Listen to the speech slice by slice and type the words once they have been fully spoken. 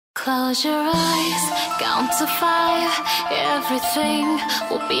Close your eyes, count to 5. Everything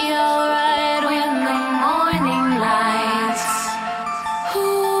will be alright when the morning lights.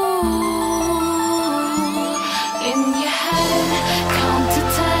 Ooh, in your head, count to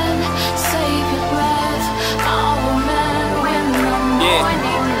 10. Save your breath. Oh man, when the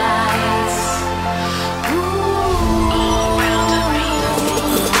morning lights.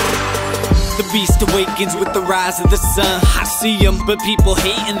 The beast awakens with the rise of the sun. I see them, but people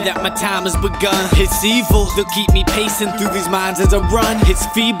hating that my time has begun. It's evil, they'll keep me pacing through these minds as I run. It's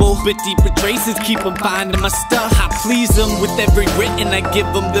feeble, but deeper traces keep them finding my stuff. I please them with every written I give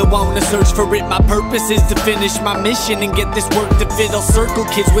them. They'll wanna search for it. My purpose is to finish my mission and get this work to fit. I'll circle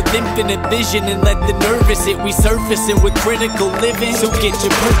kids with infinite vision and let the nervous hit resurfacing with critical living. So get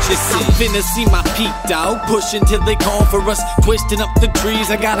your purchases. I'm finna see my peak, dog. Pushing till they call for us. Twisting up the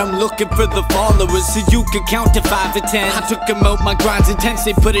trees, I got them looking for the followers, so you could count to 5 to 10. I took them out, my grind's intense,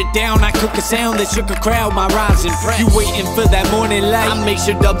 they put it down. I cook a sound that shook a crowd, my rhymes impressed. You waiting for that morning light, I make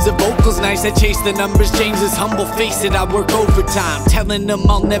sure dubs and vocals nice. I chase the numbers, change this humble face it. I work overtime, telling them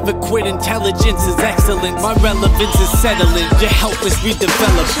I'll never quit. Intelligence is excellent, my relevance is settling. Your help us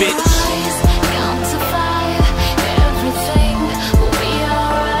redevelop, bitch. Count to 5. Everything will be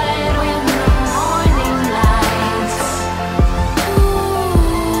alright when the morning lights.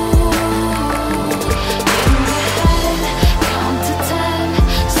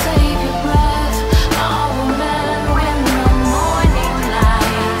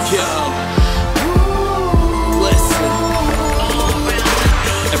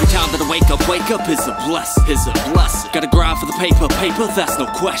 Wake up is a blessing, Gotta grind for the paper, that's no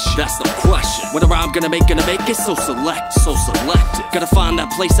question, What a rhyme gonna make it so selective. Gotta find that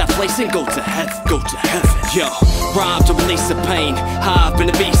place and go to heaven, Yo, rhyme to release the pain, I've been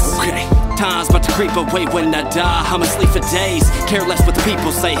a beast, okay. Time's about to creep away when I die. I'm asleep for days, care less what the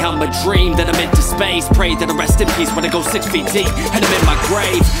people say. I'm a dream that I'm into space. Pray that I rest in peace when I go 6 feet deep and I'm in my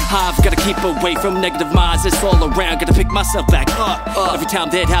grave. I've gotta keep away from negative minds. It's all around, gotta pick myself back up. Every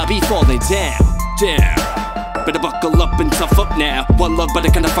time that I'll be falling down. Better buckle up and tough up now. One love, but I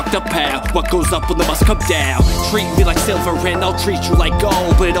kinda fucked up how. What goes up when the must come down? Treat me like silver and I'll treat you like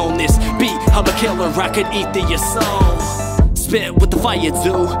gold. But on this beat, I'm a killer, I could eat through your soul. Spit with the fire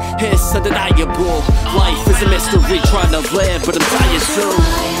do, it's undeniable. Life is a mystery, trying to live, but I'm tired too.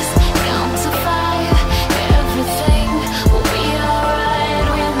 Count to 5, everything will be alright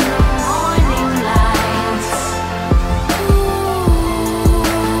when the morning lights.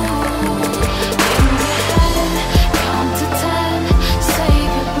 In your head, count to 10,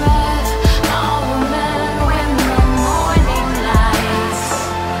 save your breath. Oh man, when the morning lights.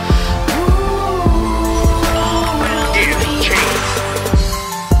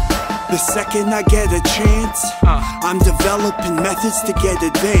 The second I get a chance, I'm developing methods to get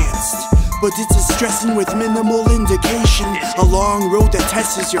advanced. But it's a stressing with minimal indication. A long road that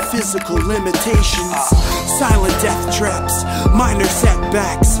tests your physical limitations. Silent death traps, minor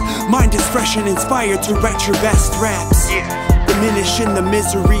setbacks. Mind is fresh and inspired to write your best raps. Diminishing the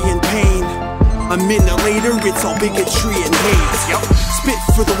misery and pain. A minute later, it's all bigotry and hate. Spit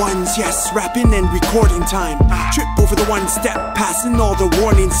for the ones, yes, rapping and recording time. Trip over the one step, passing all the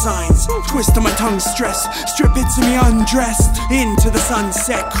warning signs. Twist on my tongue, stress, strip it to me undressed. Into the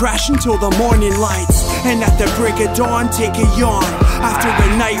sunset, crash until the morning lights. And at the break of dawn, take a yawn. After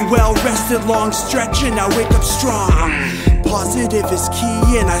a night well rested, long stretch, and I wake up strong. Positive is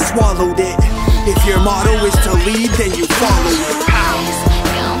key and I swallowed it. If your motto is to lead, then you follow it.